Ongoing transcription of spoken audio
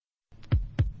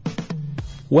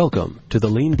Welcome to the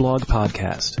Lean Blog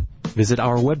Podcast. Visit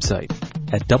our website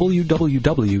at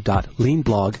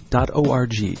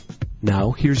www.leanblog.org.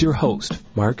 Now, here's your host,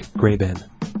 Mark Graban.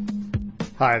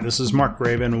 Hi, this is Mark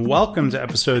Graban. Welcome to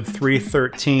episode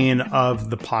 313 of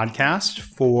the podcast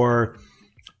for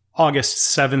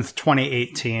August 7th,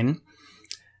 2018.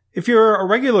 If you're a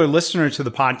regular listener to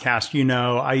the podcast, you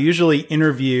know I usually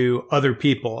interview other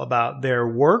people about their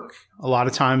work. A lot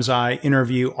of times I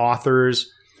interview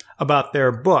authors about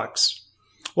their books.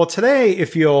 Well, today,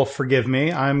 if you'll forgive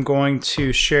me, I'm going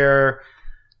to share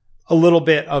a little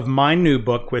bit of my new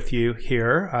book with you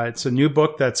here. It's a new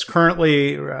book that's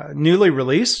currently newly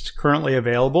released, currently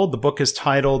available. The book is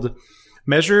titled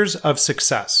Measures of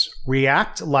Success: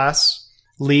 React Less,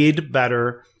 Lead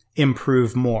Better,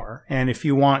 Improve More. And if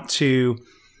you want to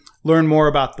learn more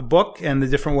about the book and the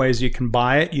different ways you can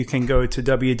buy it, you can go to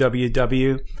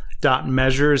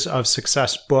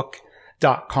www.measuresofsuccessbook.com.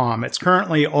 It's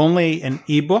currently only an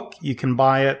ebook. You can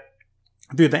buy it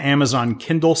through the Amazon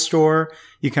Kindle store.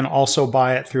 You can also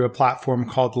buy it through a platform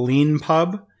called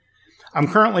LeanPub. I'm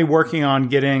currently working on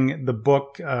getting the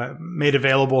book made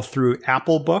available through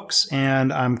Apple Books,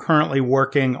 and I'm currently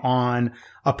working on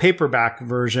a paperback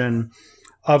version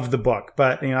of the book.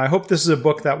 But I hope this is a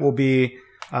book that will be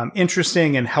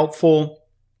interesting and helpful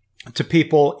to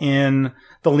people in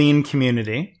the lean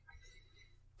community.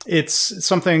 It's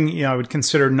something, I would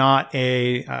consider not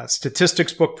a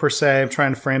statistics book per se. I'm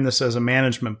trying to frame this as a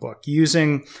management book,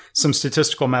 using some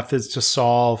statistical methods to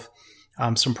solve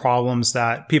some problems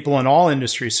that people in all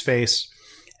industries face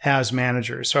as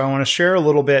managers. So I want to share a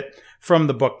little bit from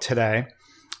the book today,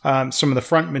 some of the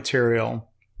front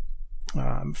material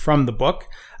from the book.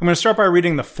 I'm going to start by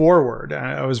reading the foreword.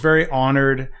 I was very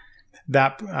honored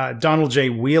that Donald J.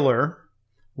 Wheeler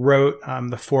wrote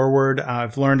the foreword.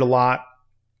 I've learned a lot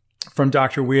from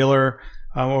Dr. Wheeler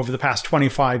over the past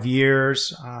 25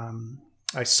 years.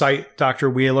 I cite Dr.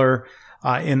 Wheeler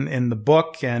in the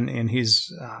book, and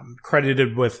he's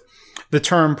credited with the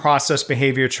term process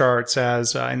behavior charts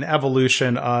as an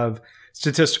evolution of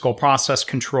statistical process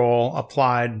control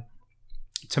applied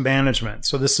to management.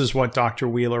 So this is what Dr.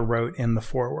 Wheeler wrote in the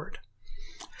foreword.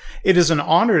 It is an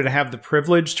honor to have the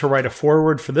privilege to write a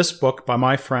foreword for this book by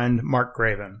my friend Mark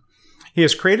Graban. He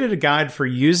has created a guide for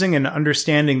using and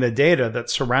understanding the data that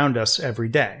surround us every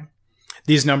day.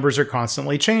 These numbers are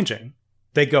constantly changing.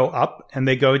 They go up and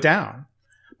they go down.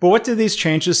 But what do these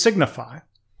changes signify?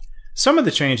 Some of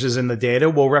the changes in the data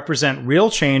will represent real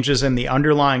changes in the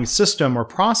underlying system or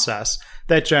process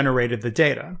that generated the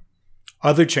data.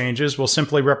 Other changes will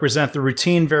simply represent the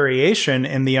routine variation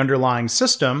in the underlying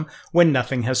system when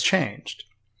nothing has changed.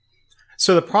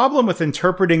 So the problem with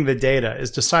interpreting the data is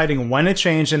deciding when a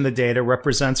change in the data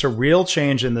represents a real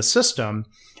change in the system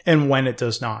and when it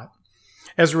does not.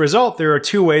 As a result, there are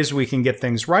two ways we can get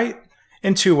things right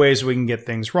and two ways we can get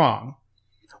things wrong.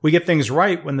 We get things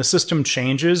right when the system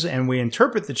changes and we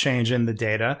interpret the change in the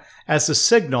data as a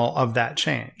signal of that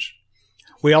change.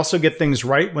 We also get things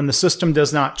right when the system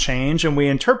does not change and we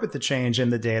interpret the change in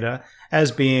the data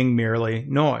as being merely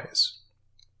noise.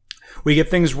 We get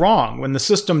things wrong when the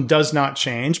system does not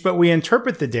change, but we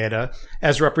interpret the data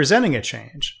as representing a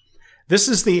change. This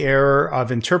is the error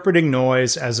of interpreting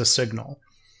noise as a signal.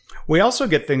 We also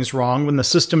get things wrong when the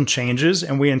system changes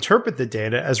and we interpret the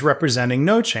data as representing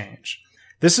no change.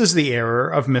 This is the error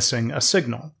of missing a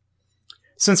signal.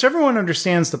 Since everyone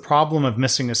understands the problem of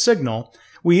missing a signal,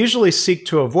 we usually seek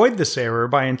to avoid this error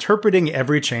by interpreting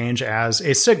every change as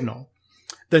a signal.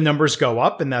 The numbers go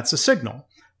up, and that's a signal.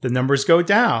 The numbers go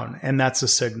down, and that's a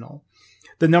signal.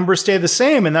 The numbers stay the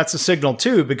same, and that's a signal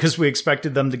too, because we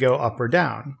expected them to go up or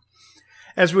down.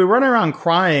 As we run around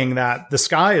crying that the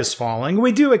sky is falling,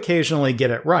 we do occasionally get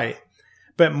it right.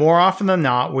 But more often than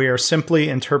not, we are simply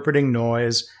interpreting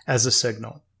noise as a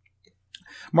signal.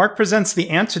 Mark presents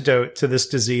the antidote to this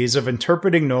disease of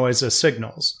interpreting noise as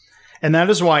signals. And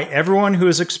that is why everyone who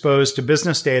is exposed to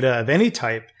business data of any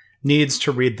type needs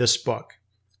to read this book.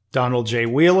 Donald J.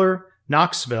 Wheeler,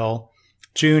 Knoxville,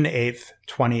 June 8th,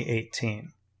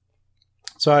 2018.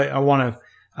 So I want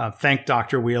to thank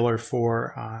Dr. Wheeler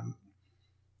for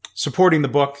supporting the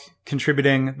book,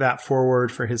 contributing that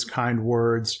foreword, for his kind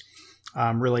words.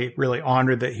 I'm really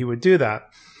honored that he would do that.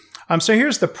 So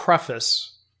here's the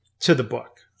preface to the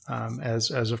book,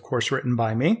 as of course written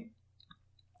by me.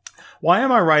 Why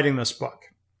am I writing this book?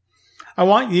 I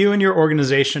want you and your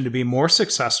organization to be more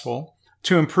successful,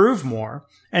 to improve more,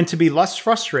 and to be less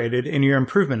frustrated in your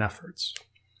improvement efforts.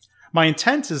 My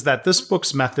intent is that this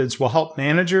book's methods will help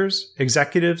managers,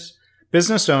 executives,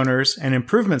 business owners, and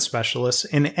improvement specialists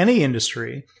in any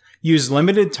industry use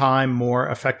limited time more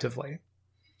effectively.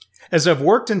 As I've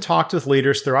worked and talked with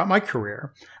leaders throughout my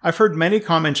career, I've heard many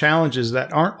common challenges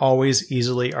that aren't always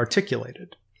easily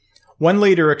articulated. One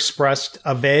leader expressed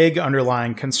a vague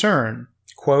underlying concern,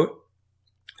 quote,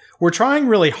 "We're trying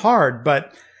really hard,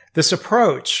 but this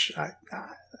approach,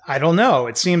 I don't know,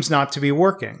 it seems not to be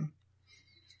working."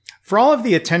 For all of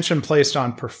the attention placed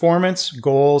on performance,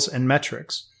 goals, and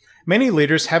metrics, many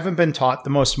leaders haven't been taught the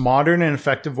most modern and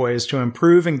effective ways to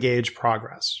improve and gauge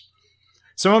progress.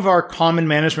 Some of our common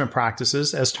management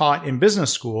practices, as taught in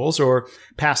business schools or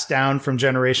passed down from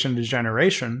generation to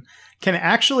generation, can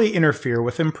actually interfere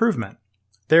with improvement.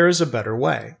 There is a better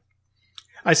way.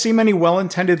 I see many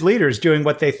well-intended leaders doing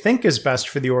what they think is best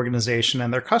for the organization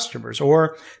and their customers,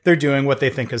 or they're doing what they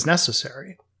think is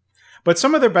necessary. But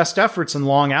some of their best efforts and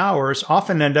long hours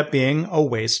often end up being a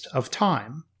waste of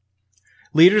time.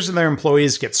 Leaders and their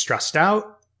employees get stressed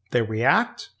out, they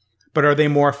react, but are they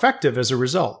more effective as a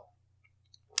result?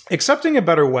 Accepting a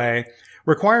better way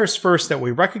requires first that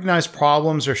we recognize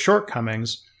problems or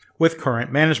shortcomings with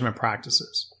current management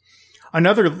practices.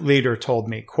 Another leader told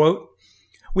me, quote,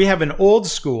 "We have an old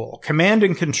school command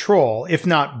and control, if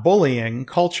not bullying,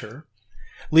 culture.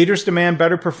 Leaders demand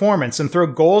better performance and throw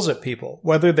goals at people,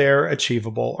 whether they're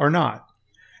achievable or not.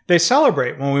 They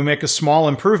celebrate when we make a small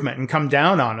improvement and come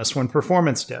down on us when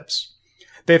performance dips.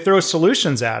 They throw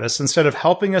solutions at us instead of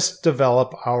helping us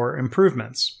develop our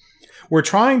improvements. We're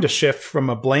trying to shift from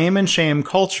a blame and shame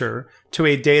culture to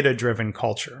a data-driven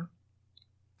culture."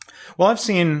 Well, I've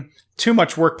seen too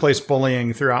much workplace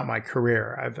bullying throughout my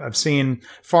career. I've seen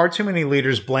far too many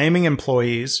leaders blaming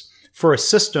employees for a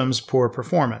system's poor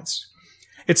performance.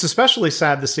 It's especially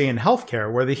sad to see in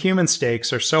healthcare, where the human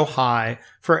stakes are so high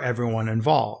for everyone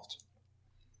involved.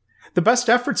 The best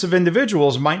efforts of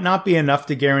individuals might not be enough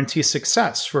to guarantee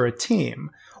success for a team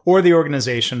or the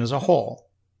organization as a whole.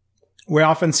 We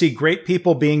often see great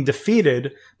people being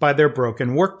defeated by their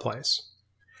broken workplace.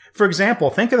 For example,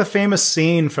 think of the famous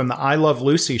scene from the I Love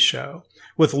Lucy show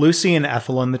with Lucy and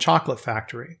Ethel in the chocolate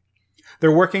factory.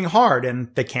 They're working hard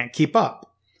and they can't keep up.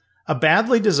 A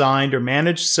badly designed or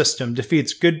managed system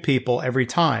defeats good people every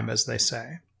time, as they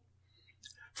say.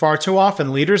 Far too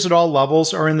often, leaders at all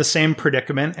levels are in the same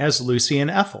predicament as Lucy and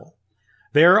Ethel.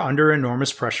 They are under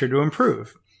enormous pressure to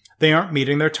improve. They aren't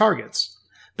meeting their targets.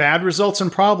 Bad results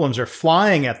and problems are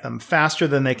flying at them faster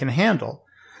than they can handle,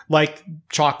 like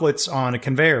chocolates on a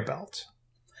conveyor belt.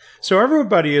 So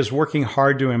everybody is working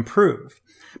hard to improve,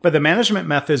 but the management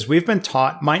methods we've been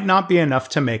taught might not be enough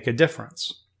to make a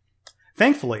difference.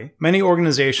 Thankfully, many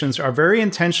organizations are very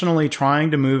intentionally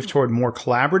trying to move toward more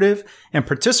collaborative and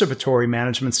participatory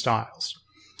management styles.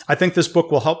 I think this book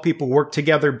will help people work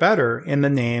together better in the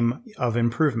name of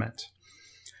improvement.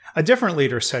 A different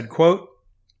leader said, quote,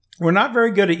 "We're not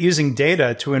very good at using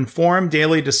data to inform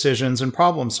daily decisions and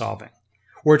problem solving.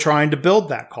 We're trying to build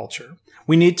that culture.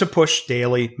 We need to push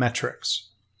daily metrics."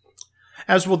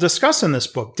 As we'll discuss in this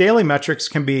book, daily metrics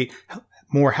can be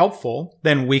more helpful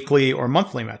than weekly or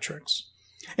monthly metrics.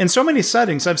 In so many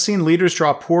settings, I've seen leaders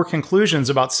draw poor conclusions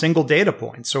about single data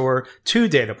points or 2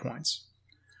 data points.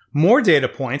 More data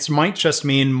points might just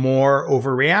mean more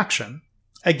overreaction.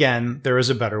 Again, there is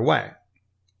a better way.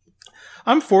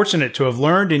 I'm fortunate to have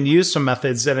learned and used some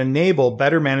methods that enable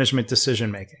better management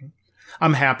decision-making.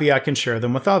 I'm happy I can share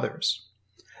them with others.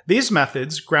 These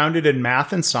methods, grounded in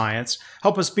math and science,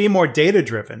 help us be more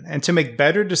data-driven and to make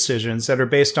better decisions that are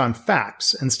based on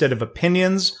facts instead of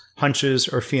opinions, hunches,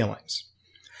 or feelings.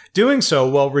 Doing so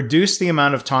will reduce the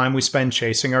amount of time we spend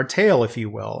chasing our tail, if you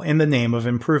will, in the name of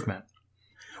improvement.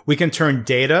 We can turn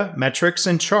data, metrics,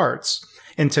 and charts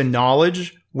into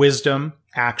knowledge, wisdom,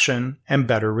 action, and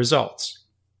better results.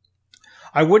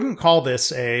 I wouldn't call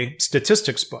this a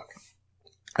statistics book.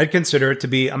 I'd consider it to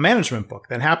be a management book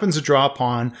that happens to draw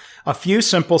upon a few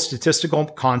simple statistical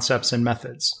concepts and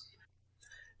methods.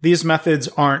 These methods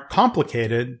aren't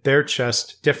complicated, they're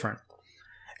just different.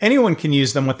 Anyone can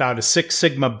use them without a Six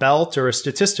Sigma belt or a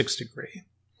statistics degree.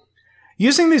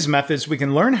 Using these methods, we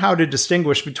can learn how to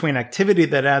distinguish between activity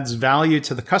that adds value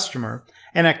to the customer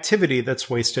and activity that's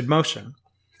wasted motion.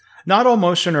 Not all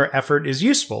motion or effort is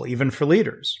useful, even for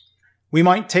leaders. We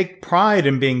might take pride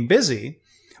in being busy,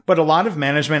 but a lot of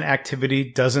management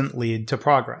activity doesn't lead to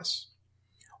progress.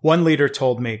 One leader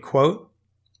told me, quote,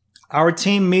 "Our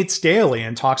team meets daily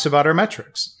and talks about our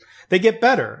metrics. They get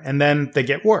better, and then they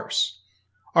get worse.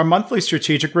 Our monthly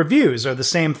strategic reviews are the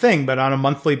same thing, but on a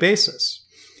monthly basis.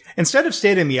 Instead of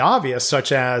stating the obvious,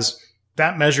 such as,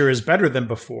 that measure is better than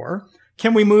before,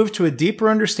 can we move to a deeper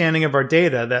understanding of our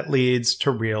data that leads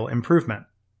to real improvement?"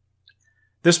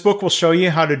 This book will show you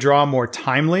how to draw more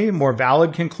timely, more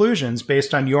valid conclusions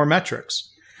based on your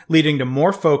metrics, leading to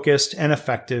more focused and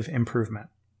effective improvement.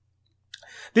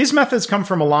 These methods come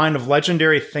from a line of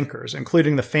legendary thinkers,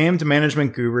 including the famed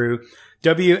management guru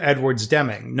W. Edwards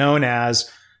Deming, known as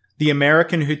the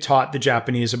American who taught the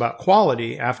Japanese about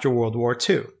quality after World War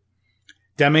II.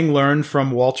 Deming learned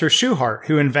from Walter Shewhart,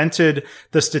 who invented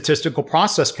the statistical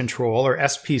process control, or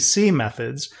SPC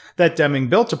methods, that Deming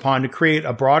built upon to create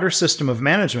a broader system of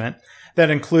management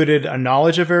that included a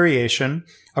knowledge of variation,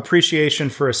 appreciation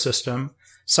for a system,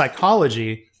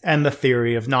 psychology, and the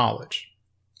theory of knowledge.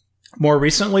 More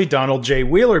recently, Donald J.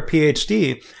 Wheeler,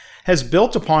 PhD, has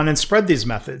built upon and spread these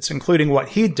methods, including what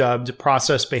he dubbed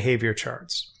process behavior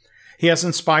charts. He has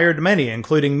inspired many,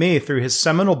 including me, through his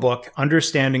seminal book,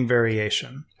 Understanding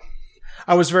Variation.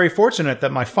 I was very fortunate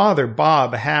that my father,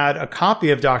 Bob, had a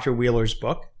copy of Dr. Wheeler's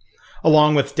book,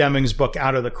 along with Deming's book,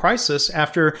 Out of the Crisis,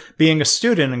 after being a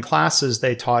student in classes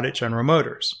they taught at General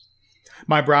Motors.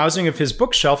 My browsing of his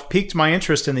bookshelf piqued my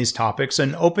interest in these topics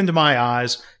and opened my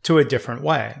eyes to a different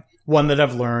way, one that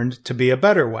I've learned to be a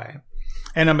better way.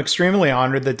 And I'm extremely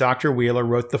honored that Dr. Wheeler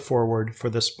wrote the foreword for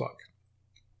this book.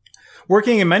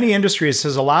 Working in many industries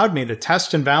has allowed me to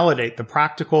test and validate the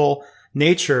practical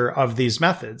nature of these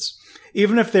methods,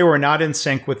 even if they were not in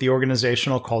sync with the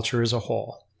organizational culture as a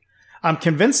whole. I'm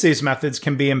convinced these methods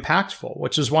can be impactful,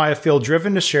 which is why I feel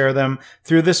driven to share them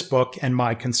through this book and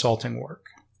my consulting work.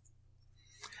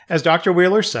 As Dr.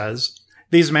 Wheeler says,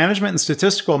 these management and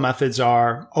statistical methods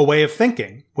are a way of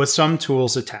thinking with some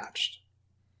tools attached.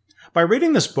 By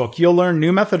reading this book, you'll learn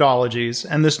new methodologies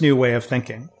and this new way of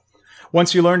thinking.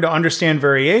 Once you learn to understand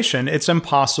variation, it's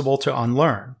impossible to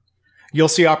unlearn. You'll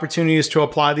see opportunities to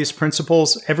apply these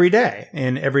principles every day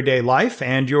in everyday life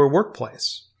and your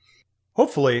workplace.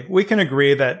 Hopefully, we can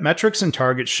agree that metrics and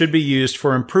targets should be used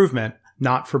for improvement,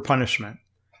 not for punishment.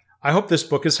 I hope this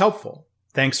book is helpful.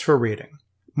 Thanks for reading.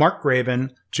 Mark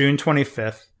Graban, June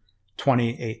 25th,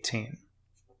 2018.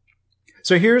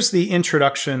 So here's the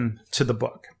introduction to the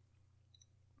book.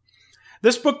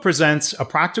 This book presents a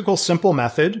practical, simple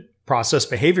method, process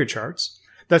behavior charts,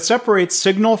 that separates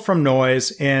signal from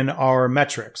noise in our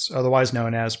metrics, otherwise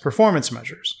known as performance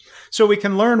measures, so we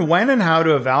can learn when and how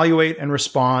to evaluate and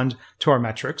respond to our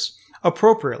metrics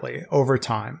appropriately over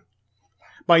time.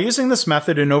 By using this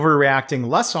method and overreacting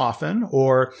less often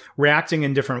or reacting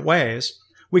in different ways,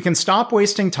 we can stop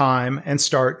wasting time and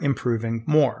start improving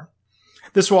more.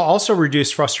 This will also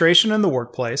reduce frustration in the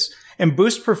workplace and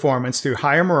boost performance through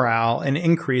higher morale and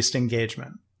increased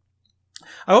engagement.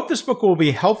 I hope this book will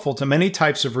be helpful to many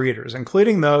types of readers,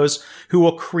 including those who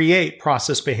will create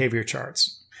process behavior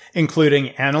charts, including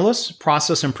analysts,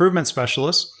 process improvement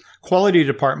specialists, quality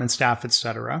department staff,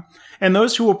 etc., and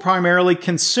those who will primarily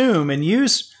consume and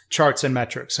use charts and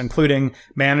metrics, including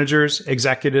managers,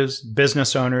 executives,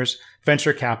 business owners,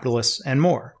 venture capitalists, and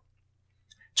more.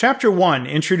 Chapter 1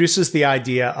 introduces the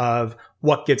idea of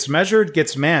what gets measured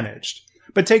gets managed,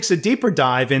 but takes a deeper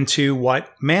dive into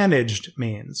what managed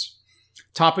means.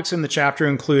 Topics in the chapter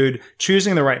include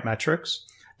choosing the right metrics,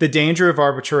 the danger of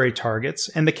arbitrary targets,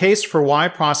 and the case for why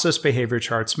process behavior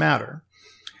charts matter.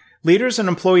 Leaders and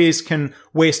employees can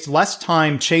waste less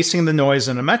time chasing the noise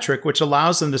in a metric, which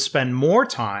allows them to spend more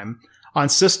time on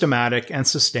systematic and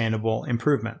sustainable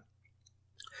improvement.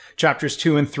 Chapters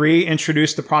 2 and 3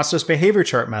 introduce the process behavior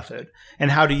chart method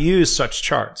and how to use such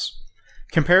charts.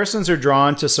 Comparisons are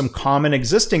drawn to some common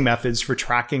existing methods for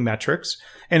tracking metrics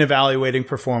and evaluating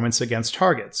performance against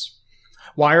targets.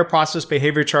 Why are process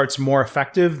behavior charts more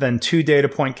effective than 2 data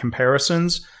point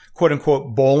comparisons,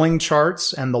 quote-unquote bowling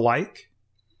charts, and the like?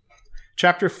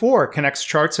 Chapter 4 connects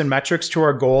charts and metrics to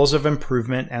our goals of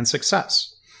improvement and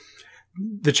success.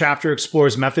 The chapter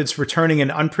explores methods for turning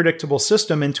an unpredictable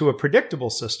system into a predictable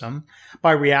system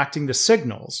by reacting to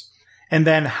signals, and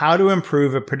then how to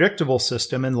improve a predictable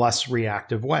system in less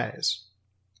reactive ways.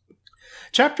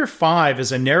 Chapter 5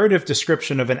 is a narrative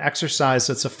description of an exercise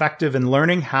that's effective in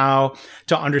learning how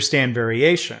to understand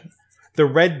variation, the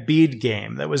red bead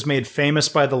game that was made famous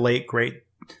by the late, great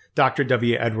Dr.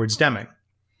 W. Edwards Deming.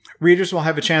 Readers will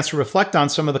have a chance to reflect on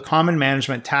some of the common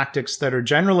management tactics that are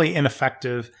generally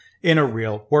ineffective in a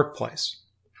real workplace.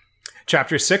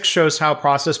 Chapter 6 shows how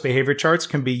process behavior charts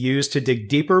can be used to dig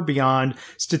deeper beyond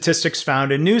statistics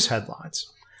found in news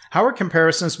headlines. How are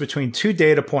comparisons between 2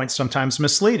 data points sometimes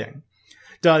misleading?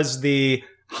 Does the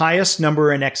highest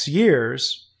number in X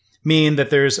years mean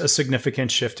that there's a significant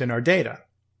shift in our data?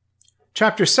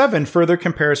 Chapter 7 further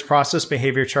compares process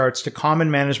behavior charts to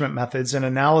common management methods and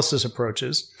analysis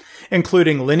approaches,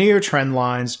 including linear trend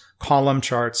lines, column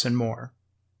charts, and more.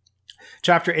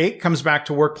 Chapter 8 comes back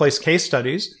to workplace case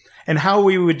studies and how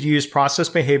we would use process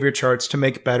behavior charts to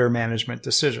make better management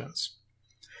decisions.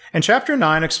 And Chapter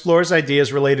 9 explores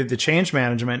ideas related to change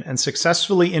management and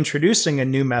successfully introducing a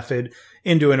new method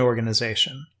into an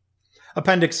organization.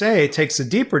 Appendix A takes a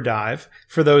deeper dive,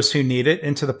 for those who need it,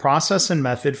 into the process and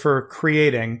method for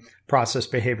creating process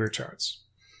behavior charts.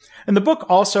 And the book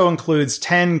also includes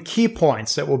 10 key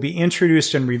points that will be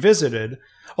introduced and revisited,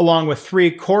 along with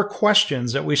 3 core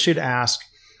questions that we should ask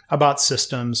about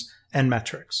systems and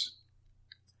metrics.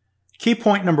 Key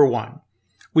point number 1.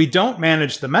 We don't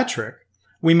manage the metric,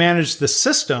 we manage the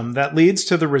system that leads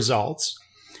to the results,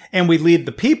 and we lead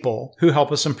the people who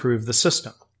help us improve the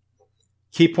system.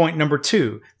 Key point number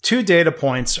 2. 2 data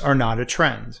points are not a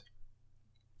trend.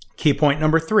 Key point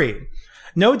number 3.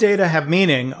 No data have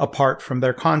meaning apart from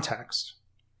their context.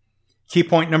 Key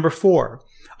point number 4.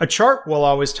 A chart will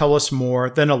always tell us more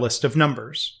than a list of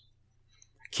numbers.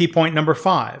 Key point number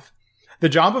 5. The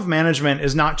job of management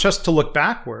is not just to look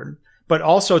backward, but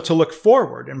also to look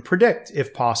forward and predict,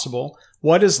 if possible,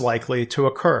 what is likely to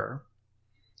occur.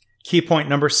 Key point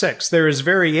number 6. There is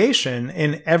variation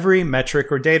in every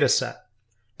metric or data set.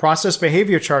 Process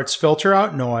behavior charts filter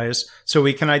out noise so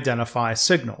we can identify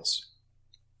signals.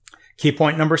 Key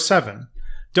point number 7.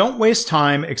 Don't waste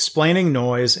time explaining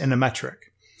noise in a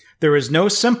metric. There is no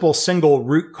simple single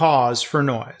root cause for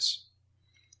noise.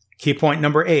 Key point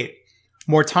number 8.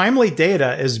 More timely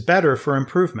data is better for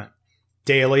improvement.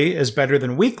 Daily is better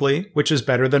than weekly, which is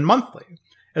better than monthly,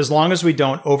 as long as we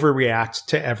don't overreact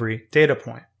to every data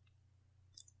point.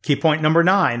 Key point number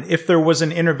 9. If there was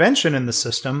an intervention in the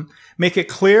system, make it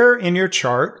clear in your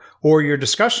chart or your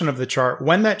discussion of the chart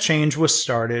when that change was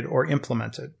started or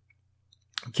implemented.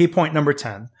 Key point number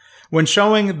 10. When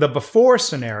showing the before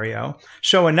scenario,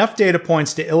 show enough data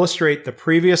points to illustrate the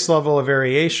previous level of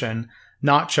variation,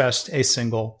 not just a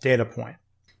single data point.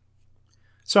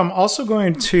 So I'm also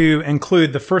going to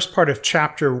include the first part of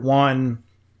Chapter 1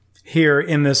 here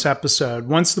in this episode.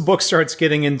 Once the book starts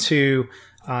getting into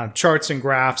charts and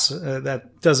graphs,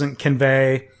 that doesn't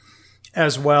convey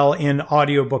as well in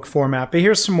audiobook format. But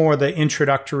here's some more of the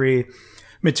introductory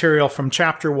material from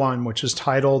Chapter 1, which is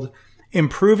titled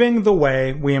Improving the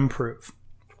Way We Improve.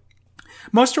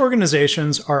 Most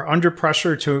organizations are under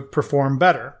pressure to perform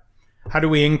better. How do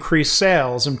we increase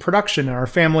sales and production in our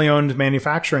family-owned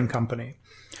manufacturing company?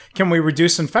 Can we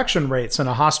reduce infection rates in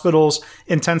a hospital's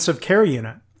intensive care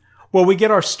unit? Will we get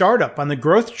our startup on the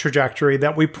growth trajectory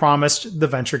that we promised the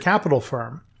venture capital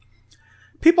firm?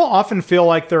 People often feel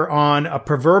like they're on a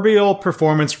proverbial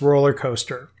performance roller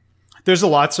coaster. There's a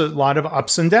lot of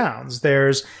ups and downs.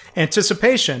 There's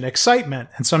anticipation, excitement,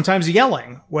 and sometimes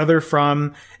yelling, whether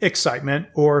from excitement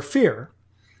or fear.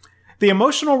 The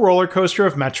emotional roller coaster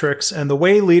of metrics and the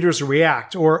way leaders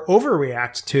react or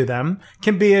overreact to them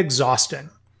can be exhausting.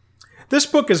 This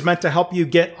book is meant to help you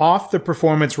get off the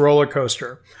performance roller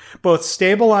coaster, both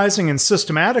stabilizing and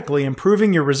systematically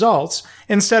improving your results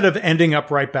instead of ending up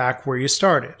right back where you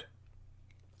started.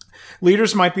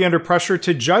 Leaders might be under pressure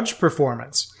to judge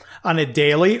performance on a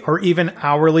daily or even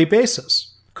hourly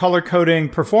basis. Color-coding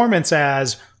performance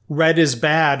as red is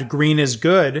bad, green is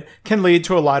good can lead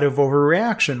to a lot of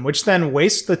overreaction, which then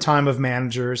wastes the time of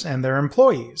managers and their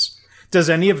employees. Does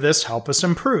any of this help us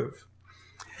improve?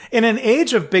 In an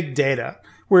age of big data,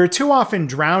 we're too often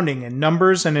drowning in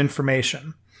numbers and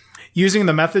information. Using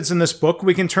the methods in this book,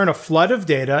 we can turn a flood of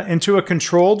data into a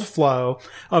controlled flow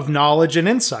of knowledge and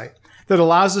insight that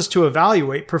allows us to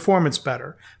evaluate performance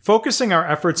better, focusing our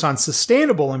efforts on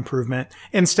sustainable improvement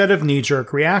instead of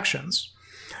knee-jerk reactions.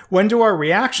 When do our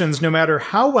reactions, no matter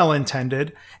how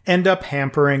well-intended, end up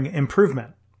hampering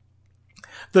improvement?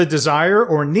 The desire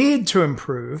or need to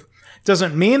improve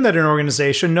doesn't mean that an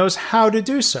organization knows how to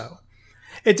do so.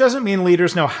 It doesn't mean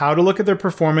leaders know how to look at their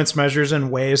performance measures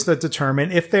in ways that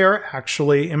determine if they are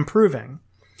actually improving.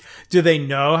 Do they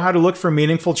know how to look for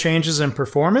meaningful changes in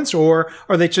performance, or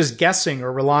are they just guessing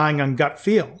or relying on gut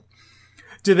feel?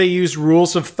 Do they use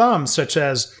rules of thumb such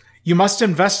as, you must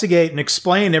investigate and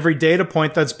explain every data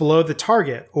point that's below the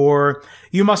target, or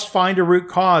you must find a root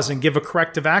cause and give a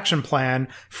corrective action plan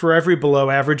for every below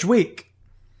average week?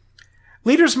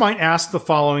 Leaders might ask the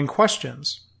following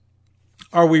questions.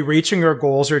 Are we reaching our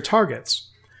goals or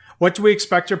targets? What do we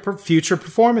expect our future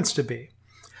performance to be?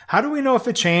 How do we know if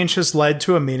a change has led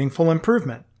to a meaningful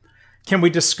improvement? Can we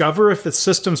discover if the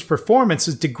system's performance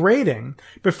is degrading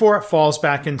before it falls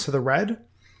back into the red?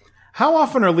 How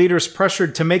often are leaders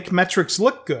pressured to make metrics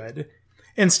look good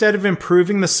instead of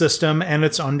improving the system and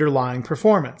its underlying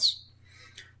performance?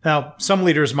 Now, some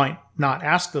leaders might not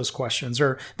ask those questions,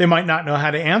 or they might not know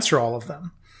how to answer all of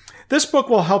them. This book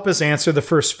will help us answer the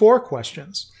first 4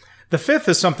 questions. The 5th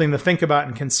is something to think about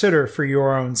and consider for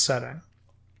your own setting.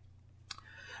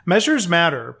 Measures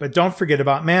matter, but don't forget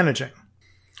about managing.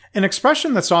 An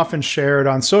expression that's often shared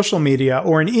on social media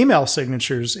or in email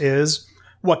signatures is,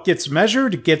 "What gets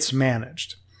measured gets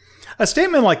managed." A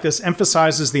statement like this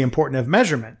emphasizes the importance of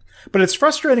measurement, but it's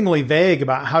frustratingly vague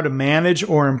about how to manage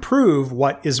or improve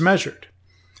what is measured.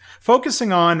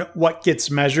 Focusing on what gets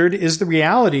measured is the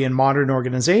reality in modern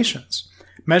organizations.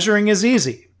 Measuring is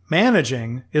easy.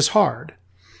 Managing is hard.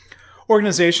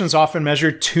 Organizations often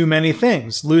measure too many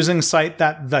things, losing sight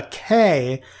that the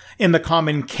K in the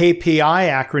common KPI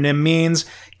acronym means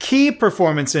key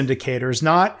performance indicators,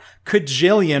 not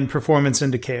cajillion performance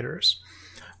indicators.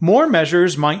 More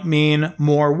measures might mean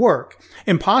more work,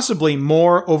 and possibly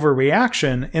more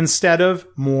overreaction instead of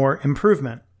more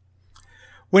improvement.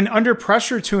 When under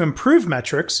pressure to improve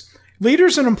metrics,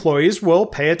 leaders and employees will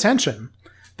pay attention.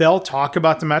 They'll talk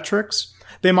about the metrics.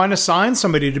 They might assign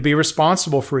somebody to be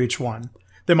responsible for each one.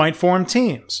 They might form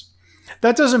teams.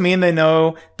 That doesn't mean they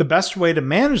know the best way to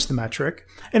manage the metric,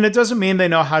 and it doesn't mean they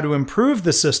know how to improve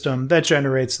the system that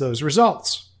generates those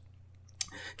results.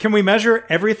 Can we measure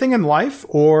everything in life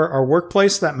or our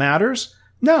workplace that matters?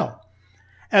 No.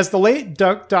 As the late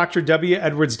Dr. W.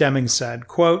 Edwards Deming said,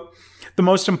 quote, "The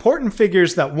most important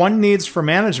figures that one needs for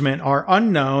management are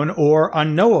unknown or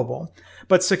unknowable,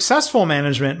 but successful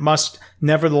management must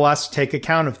nevertheless take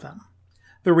account of them."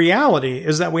 The reality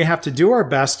is that we have to do our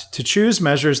best to choose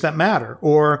measures that matter,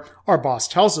 or our boss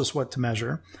tells us what to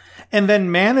measure, and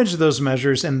then manage those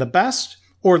measures in the best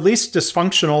or least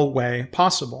dysfunctional way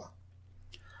possible.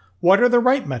 What are the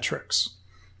right metrics?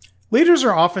 Leaders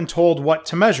are often told what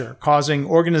to measure, causing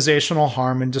organizational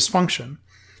harm and dysfunction.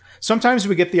 Sometimes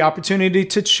we get the opportunity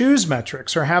to choose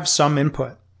metrics or have some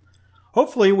input.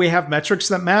 Hopefully, we have metrics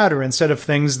that matter instead of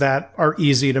things that are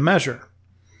easy to measure.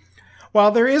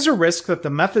 While there is a risk that the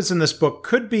methods in this book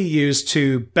could be used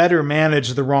to better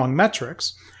manage the wrong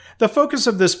metrics, the focus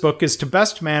of this book is to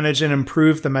best manage and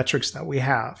improve the metrics that we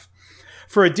have.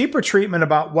 For a deeper treatment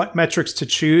about what metrics to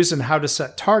choose and how to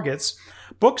set targets,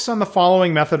 books on the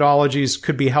following methodologies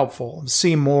could be helpful.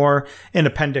 See more in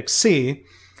Appendix C,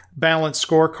 Balanced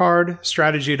Scorecard,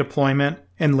 Strategy Deployment,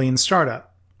 and Lean Startup.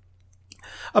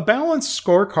 A balanced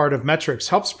scorecard of metrics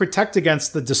helps protect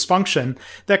against the dysfunction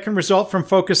that can result from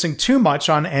focusing too much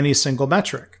on any single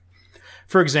metric.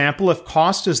 For example, if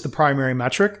cost is the primary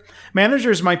metric,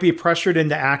 managers might be pressured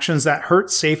into actions that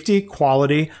hurt safety,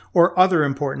 quality, or other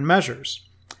important measures.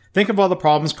 Think of all the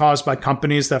problems caused by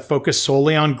companies that focus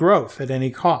solely on growth at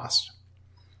any cost.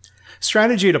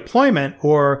 Strategy deployment,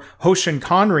 or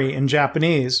Hoshinkanri in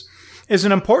Japanese, is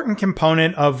an important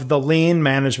component of the lean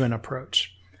management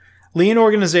approach. Lean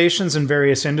organizations in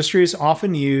various industries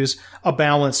often use a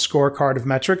balanced scorecard of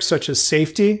metrics such as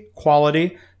safety,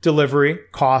 quality, delivery,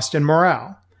 cost, and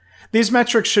morale. These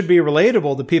metrics should be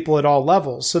relatable to people at all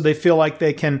levels so they feel like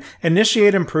they can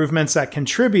initiate improvements that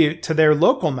contribute to their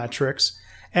local metrics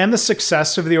and the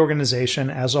success of the organization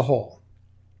as a whole.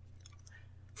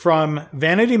 From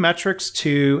vanity metrics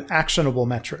to actionable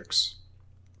metrics.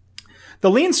 The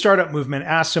Lean Startup movement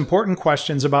asks important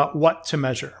questions about what to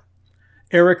measure.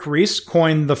 Eric Ries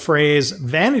coined the phrase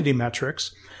vanity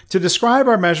metrics to describe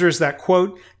our measures that,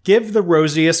 quote, give the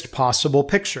rosiest possible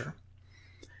picture.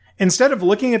 Instead of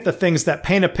looking at the things that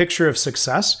paint a picture of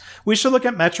success, we should look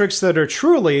at metrics that are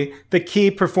truly the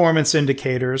key performance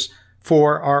indicators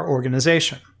for our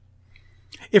organization.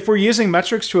 If we're using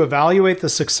metrics to evaluate the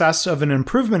success of an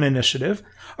improvement initiative,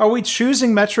 are we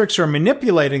choosing metrics or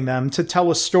manipulating them to tell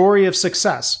a story of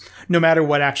success, no matter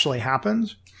what actually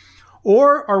happened?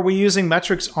 Or are we using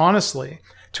metrics honestly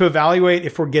to evaluate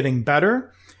if we're getting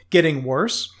better, getting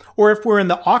worse, or if we're in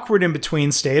the awkward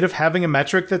in-between state of having a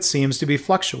metric that seems to be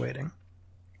fluctuating?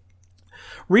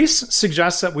 Ries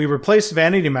suggests that we replace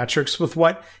vanity metrics with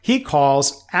what he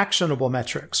calls actionable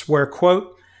metrics, where,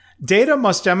 quote, data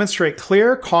must demonstrate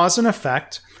clear cause and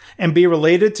effect and be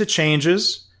related to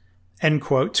changes, end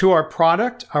quote, to our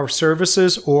product, our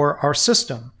services, or our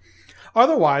system.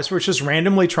 Otherwise, we're just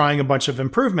randomly trying a bunch of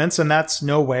improvements, and that's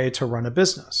no way to run a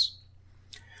business.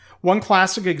 One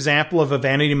classic example of a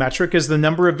vanity metric is the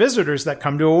number of visitors that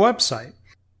come to a website.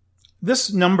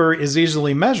 This number is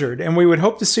easily measured, and we would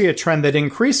hope to see a trend that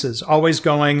increases, always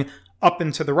going up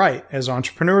and to the right, as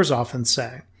entrepreneurs often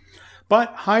say. But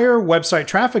higher website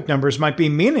traffic numbers might be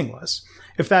meaningless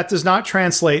if that does not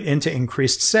translate into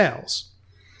increased sales.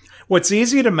 What's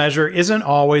easy to measure isn't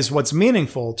always what's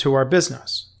meaningful to our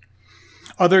business.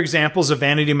 Other examples of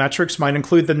vanity metrics might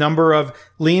include the number of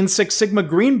Lean Six Sigma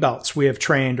green belts we have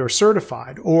trained or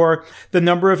certified, or the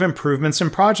number of improvements in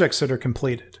projects that are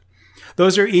completed.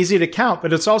 Those are easy to count,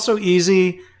 but it's also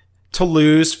easy to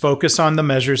lose focus on the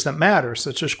measures that matter,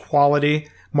 such as quality,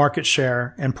 market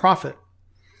share, and profit.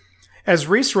 As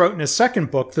Rees wrote in his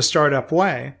second book, The Startup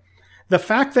Way, the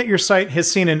fact that your site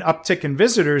has seen an uptick in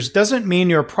visitors doesn't mean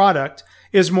your product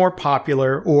is more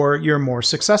popular or you're more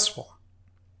successful.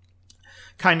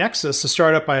 KaiNexus, a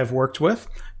startup I have worked with,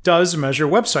 does measure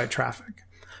website traffic.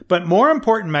 But more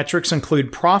important metrics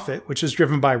include profit, which is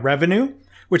driven by revenue,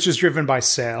 which is driven by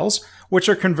sales, which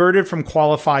are converted from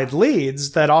qualified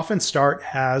leads that often start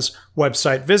as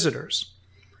website visitors.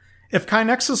 If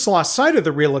KaiNexus lost sight of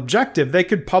the real objective, they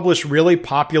could publish really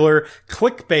popular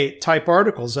clickbait type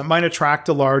articles that might attract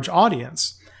a large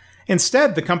audience.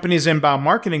 Instead, the company's inbound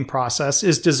marketing process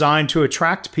is designed to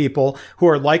attract people who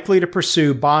are likely to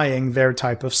pursue buying their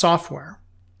type of software.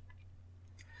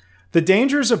 The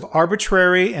dangers of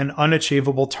arbitrary and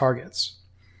unachievable targets.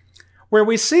 Where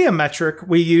we see a metric,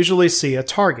 we usually see a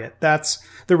target. That's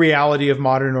the reality of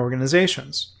modern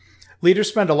organizations. Leaders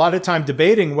spend a lot of time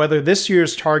debating whether this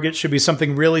year's target should be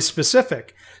something really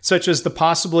specific, such as the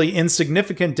possibly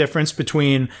insignificant difference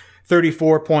between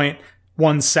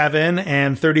 34.17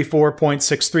 and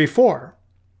 34.634.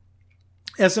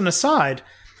 As an aside,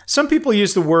 some people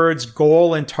use the words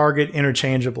goal and target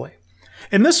interchangeably.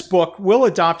 In this book, we'll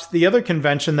adopt the other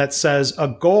convention that says a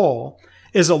goal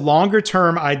is a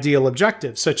longer-term ideal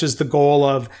objective, such as the goal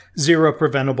of zero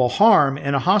preventable harm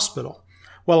in a hospital,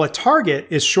 while a target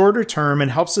is shorter term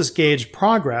and helps us gauge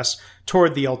progress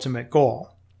toward the ultimate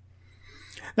goal.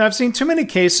 Now, I've seen too many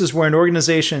cases where an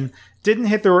organization didn't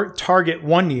hit their target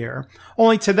one year,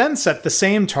 only to then set the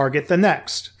same target the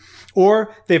next,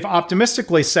 or they've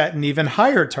optimistically set an even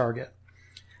higher target.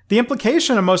 The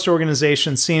implication of most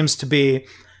organizations seems to be,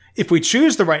 if we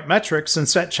choose the right metrics and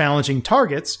set challenging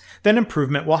targets, then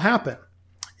improvement will happen.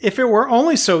 If it were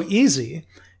only so easy,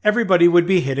 everybody would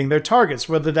be hitting their targets,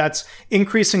 whether that's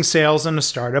increasing sales in a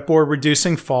startup or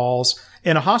reducing falls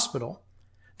in a hospital.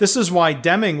 This is why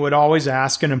Deming would always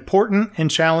ask an important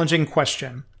and challenging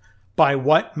question: by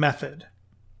what method?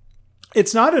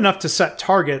 It's not enough to set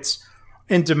targets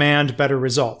and demand better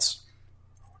results.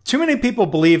 Too many people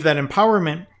believe that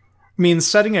empowerment means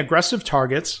setting aggressive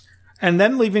targets and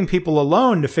then leaving people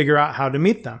alone to figure out how to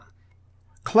meet them.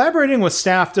 Collaborating with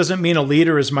staff doesn't mean a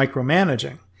leader is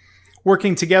micromanaging.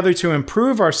 Working together to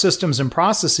improve our systems and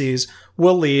processes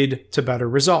will lead to better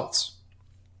results.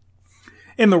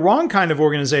 In the wrong kind of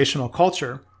organizational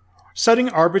culture, setting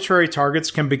arbitrary targets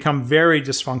can become very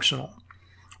dysfunctional.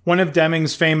 One of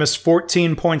Deming's famous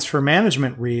 14 points for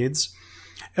management reads,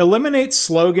 "Eliminate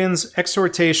slogans,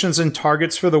 exhortations, and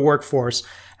targets for the workforce,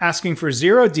 asking for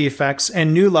zero defects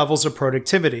and new levels of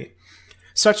productivity.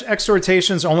 Such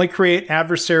exhortations only create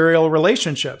adversarial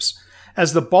relationships,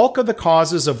 as the bulk of the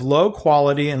causes of low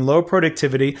quality and low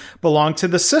productivity belong to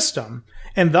the system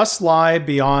and thus lie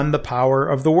beyond the power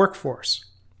of the workforce."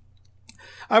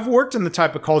 I've worked in the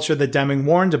type of culture that Deming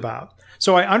warned about,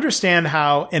 so I understand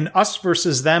how an us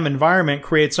versus them environment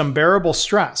creates unbearable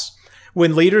stress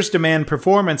when leaders demand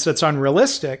performance that's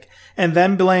unrealistic and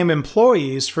then blame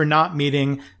employees for not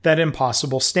meeting that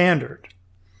impossible standard.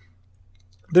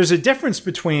 There's a difference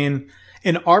between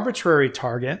an arbitrary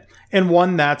target and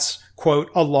one that's,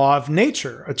 quote, a law of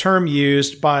nature, a term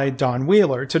used by Don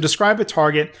Wheeler to describe a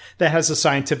target that has a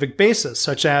scientific basis,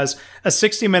 such as a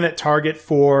 60-minute target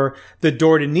for the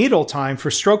door-to-needle time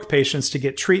for stroke patients to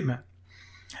get treatment.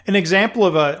 An example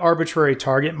of an arbitrary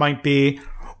target might be,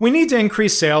 we need to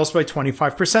increase sales by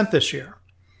 25% this year.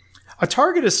 A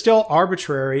target is still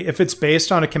arbitrary if it's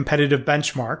based on a competitive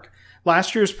benchmark,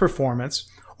 last year's performance,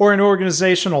 or an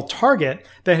organizational target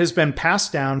that has been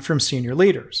passed down from senior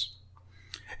leaders.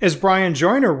 As Brian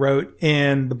Joyner wrote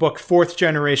in the book Fourth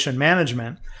Generation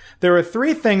Management, there are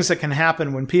 3 things that can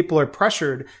happen when people are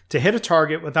pressured to hit a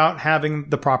target without having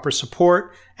the proper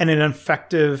support and an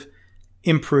effective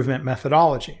improvement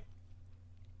methodology.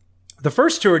 The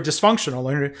first 2 are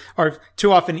dysfunctional and are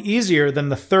too often easier than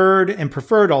the third and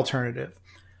preferred alternative.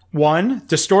 1,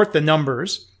 distort the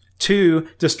numbers. 2,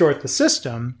 distort the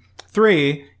system.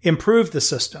 3, improve the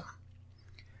system.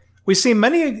 We see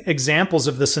many examples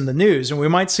of this in the news, and we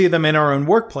might see them in our own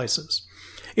workplaces.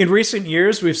 In recent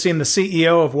years, we've seen the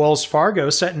CEO of Wells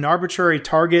Fargo set an arbitrary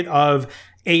target of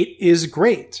 8 is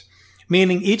great,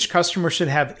 meaning each customer should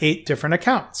have 8 different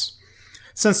accounts.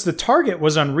 Since the target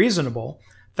was unreasonable,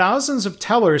 thousands of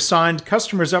tellers signed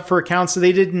customers up for accounts that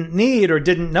they didn't need or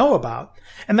didn't know about,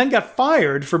 and then got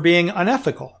fired for being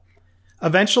unethical.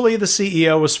 Eventually, the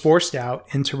CEO was forced out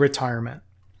into retirement.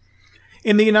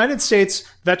 In the United States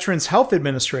Veterans Health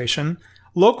Administration,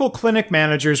 local clinic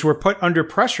managers were put under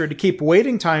pressure to keep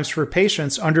waiting times for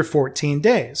patients under 14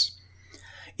 days.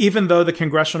 Even though the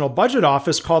Congressional Budget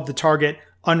Office called the target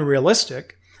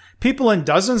unrealistic, People in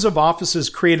dozens of offices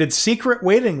created secret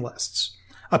waiting lists,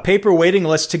 a paper waiting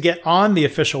list to get on the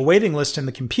official waiting list in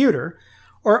the computer,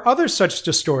 or other such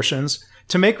distortions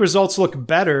to make results look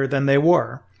better than they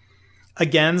were.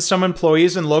 Again, some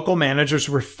employees and local managers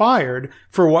were fired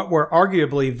for what were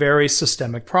arguably very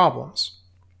systemic problems.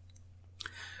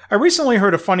 I recently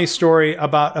heard a funny story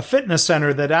about a fitness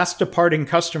center that asked departing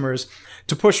customers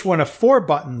to push one of 4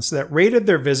 buttons that rated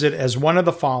their visit as one of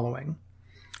the following: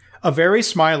 a very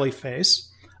smiley face,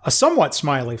 a somewhat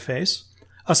smiley face,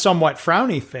 a somewhat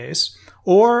frowny face,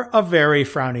 or a very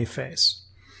frowny face.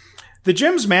 The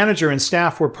gym's manager and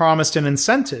staff were promised an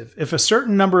incentive if a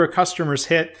certain number of customers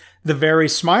hit the very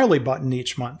smiley button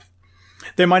each month.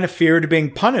 They might have feared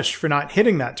being punished for not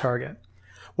hitting that target.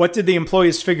 What did the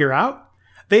employees figure out?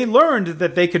 They learned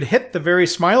that they could hit the very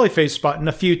smiley face button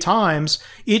a few times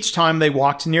each time they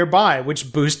walked nearby,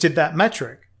 which boosted that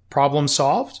metric. Problem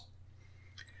solved?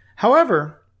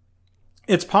 However,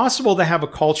 it's possible to have a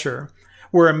culture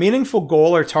where a meaningful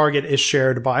goal or target is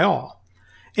shared by all.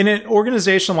 And an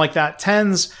organization like that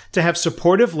tends to have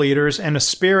supportive leaders and a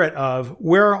spirit of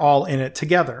we're all in it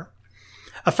together.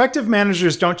 Effective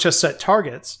managers don't just set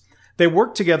targets, they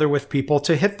work together with people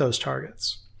to hit those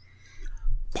targets.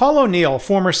 Paul O'Neill,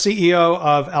 former CEO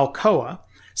of Alcoa,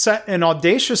 set an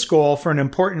audacious goal for an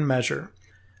important measure: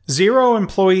 0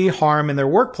 employee harm in their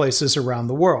workplaces around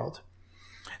the world.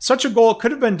 Such a goal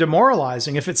could have been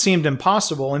demoralizing if it seemed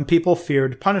impossible and people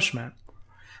feared punishment.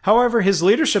 However, his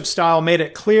leadership style made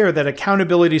it clear that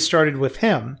accountability started with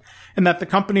him and that the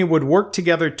company would work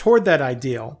together toward that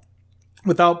ideal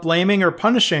without blaming or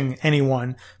punishing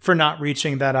anyone for not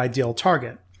reaching that ideal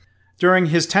target. During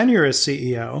his tenure as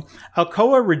CEO,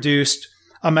 Alcoa reduced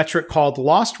a metric called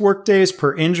lost workdays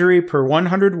per injury per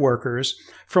 100 workers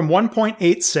from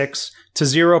 1.86 to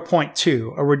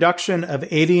 0.2, a reduction of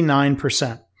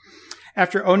 89%.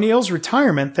 After O'Neill's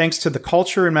retirement, thanks to the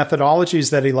culture and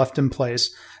methodologies that he left in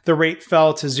place, the rate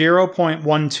fell to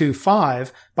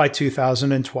 0.125 by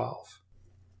 2012.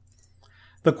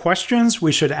 The questions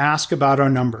we should ask about our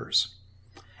numbers.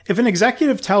 If an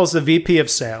executive tells the VP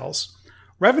of sales,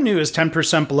 revenue is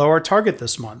 10% below our target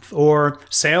this month, or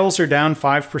sales are down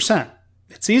 5%,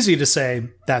 it's easy to say,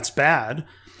 that's bad,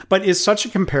 but is such a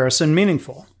comparison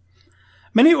meaningful?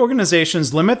 Many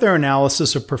organizations limit their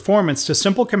analysis of performance to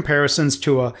simple comparisons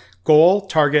to a goal,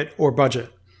 target, or budget.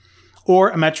 Or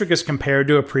a metric is compared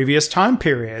to a previous time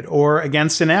period or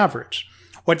against an average.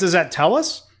 What does that tell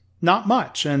us? Not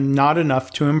much, and not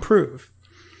enough to improve.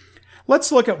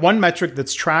 Let's look at one metric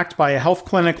that's tracked by a health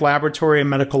clinic, laboratory, and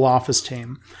medical office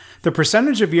team: the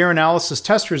percentage of urinalysis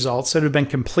test results that have been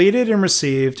completed and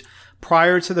received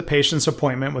prior to the patient's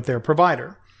appointment with their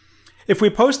provider. If we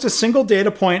post a single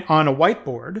data point on a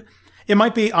whiteboard, it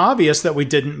might be obvious that we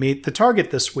didn't meet the target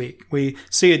this week. We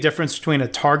see a difference between a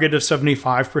target of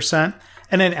 75%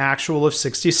 and an actual of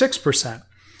 66%.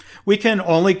 We can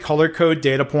only color code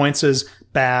data points as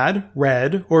bad,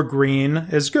 red, or green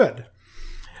as good.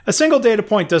 A single data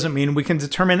point doesn't mean we can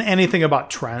determine anything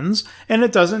about trends, and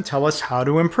it doesn't tell us how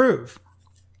to improve.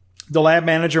 The lab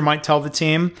manager might tell the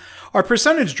team, our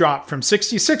percentage dropped from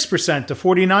 66% to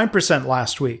 49%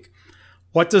 last week.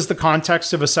 What does the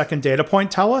context of a second data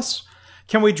point tell us?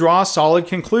 Can we draw solid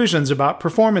conclusions about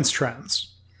performance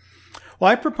trends? Well,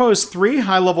 I propose 3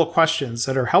 high-level questions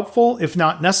that are helpful, if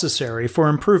not necessary, for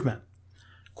improvement.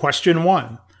 Question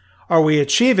 1, are we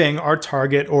achieving our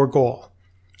target or goal?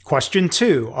 Question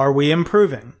 2, are we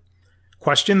improving?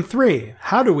 Question 3,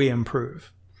 how do we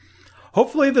improve?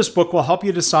 Hopefully this book will help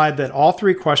you decide that all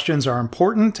 3 questions are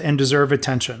important and deserve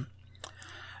attention.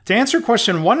 To answer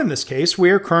question 1 in this case, we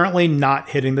are currently not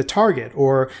hitting the target,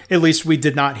 or at least we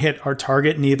did not hit our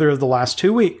target in either of the last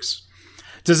 2 weeks.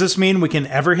 Does this mean we can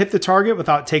ever hit the target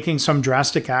without taking some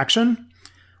drastic action?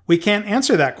 We can't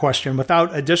answer that question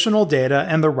without additional data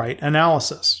and the right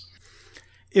analysis.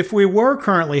 If we were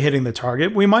currently hitting the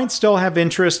target, we might still have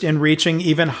interest in reaching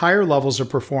even higher levels of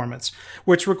performance,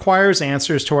 which requires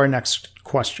answers to our next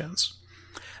questions.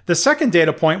 The second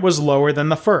data point was lower than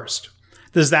the first.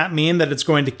 Does that mean that it's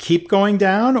going to keep going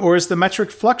down, or is the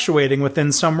metric fluctuating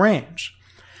within some range?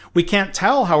 We can't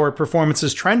tell how our performance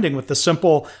is trending with the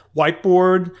simple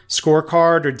whiteboard,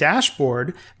 scorecard, or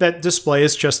dashboard that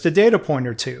displays just a data point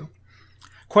or 2.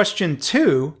 Question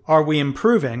 2, are we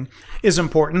improving, is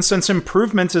important since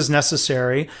improvement is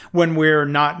necessary when we're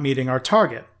not meeting our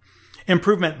target.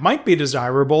 Improvement might be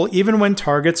desirable even when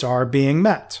targets are being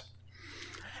met.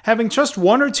 Having just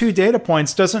 1 or 2 data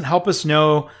points doesn't help us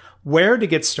know where to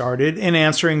get started in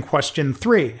answering question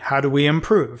 3, how do we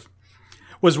improve?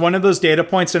 Was one of those data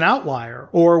points an outlier,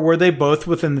 or were they both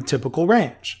within the typical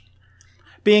range?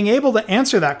 Being able to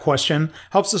answer that question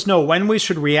helps us know when we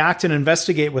should react and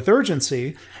investigate with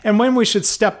urgency and when we should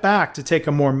step back to take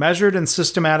a more measured and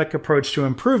systematic approach to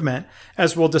improvement,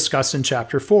 as we'll discuss in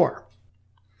Chapter 4.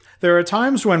 There are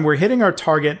times when we're hitting our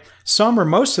target some or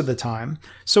most of the time,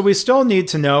 so we still need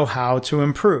to know how to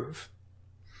improve.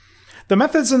 The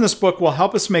methods in this book will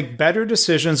help us make better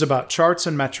decisions about charts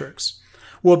and metrics.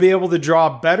 We'll be able to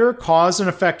draw better cause and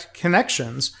effect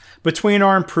connections between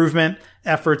our improvement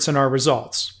efforts and our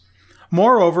results.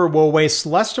 Moreover, we'll waste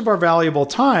less of our valuable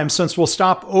time since we'll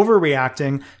stop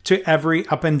overreacting to every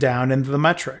up and down in the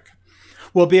metric.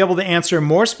 We'll be able to answer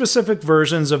more specific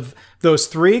versions of those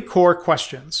 3 core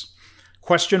questions.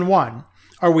 Question 1,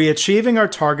 are we achieving our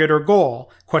target or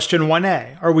goal? Question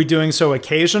 1A, are we doing so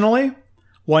occasionally?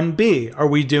 1B, are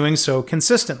we doing so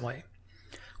consistently?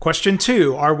 Question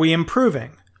 2, are we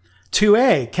improving?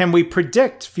 2A, can we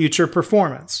predict future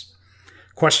performance?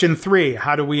 Question 3,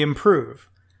 how do we improve?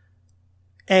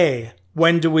 A,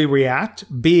 when do we react?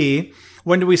 B,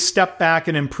 when do we step back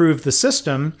and improve the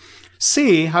system?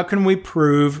 C, how can we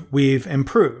prove we've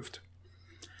improved?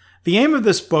 The aim of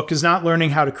this book is not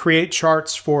learning how to create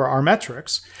charts for our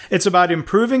metrics. It's about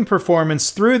improving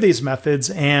performance through these methods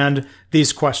and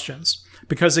these questions.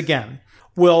 Because again,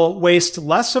 we'll waste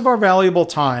less of our valuable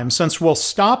time since we'll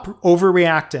stop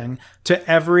overreacting to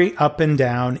every up and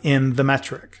down in the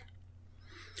metric.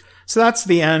 So that's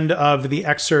the end of the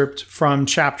excerpt from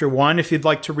Chapter 1. If you'd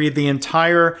like to read the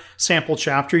entire sample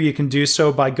chapter, you can do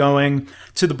so by going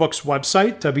to the book's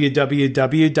website,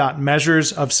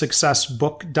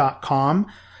 www.measuresofsuccessbook.com.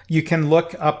 You can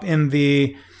look up in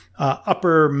the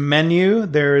upper menu.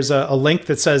 There's a link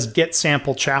that says Get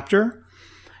Sample Chapter.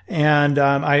 And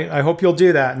I hope you'll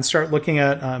do that and start looking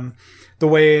at the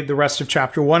way the rest of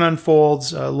Chapter 1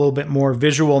 unfolds, a little bit more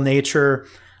visual nature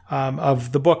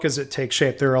of the book as it takes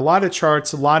shape. There are a lot of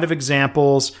charts, a lot of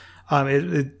examples.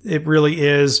 It really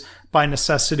is, by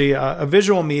necessity, a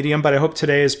visual medium, but I hope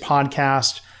today's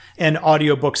podcast and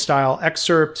audiobook style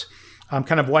excerpt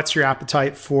kind of whets your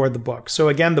appetite for the book. So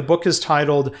again, the book is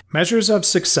titled Measures of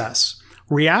Success: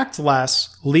 React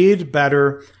Less, Lead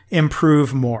Better,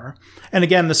 Improve More. And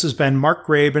again, this has been Mark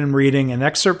Graban reading an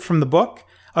excerpt from the book.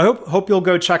 I hope you'll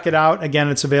go check it out. Again,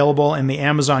 it's available in the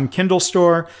Amazon Kindle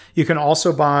store. You can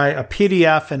also buy a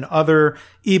PDF and other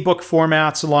ebook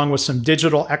formats along with some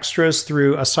digital extras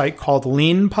through a site called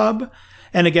LeanPub.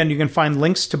 And again, you can find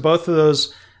links to both of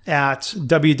those at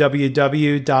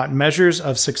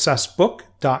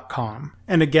www.measuresofsuccessbook.com.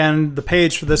 And again, the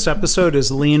page for this episode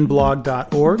is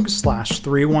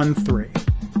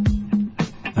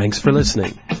leanblog.org/313. Thanks for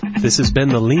listening. This has been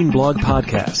the Lean Blog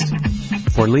Podcast.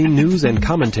 For Lean news and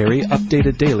commentary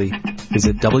updated daily,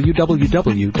 visit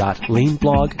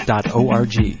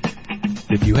www.leanblog.org.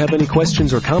 If you have any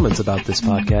questions or comments about this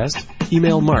podcast,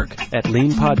 email Mark at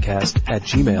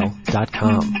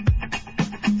leanpodcast@gmail.com.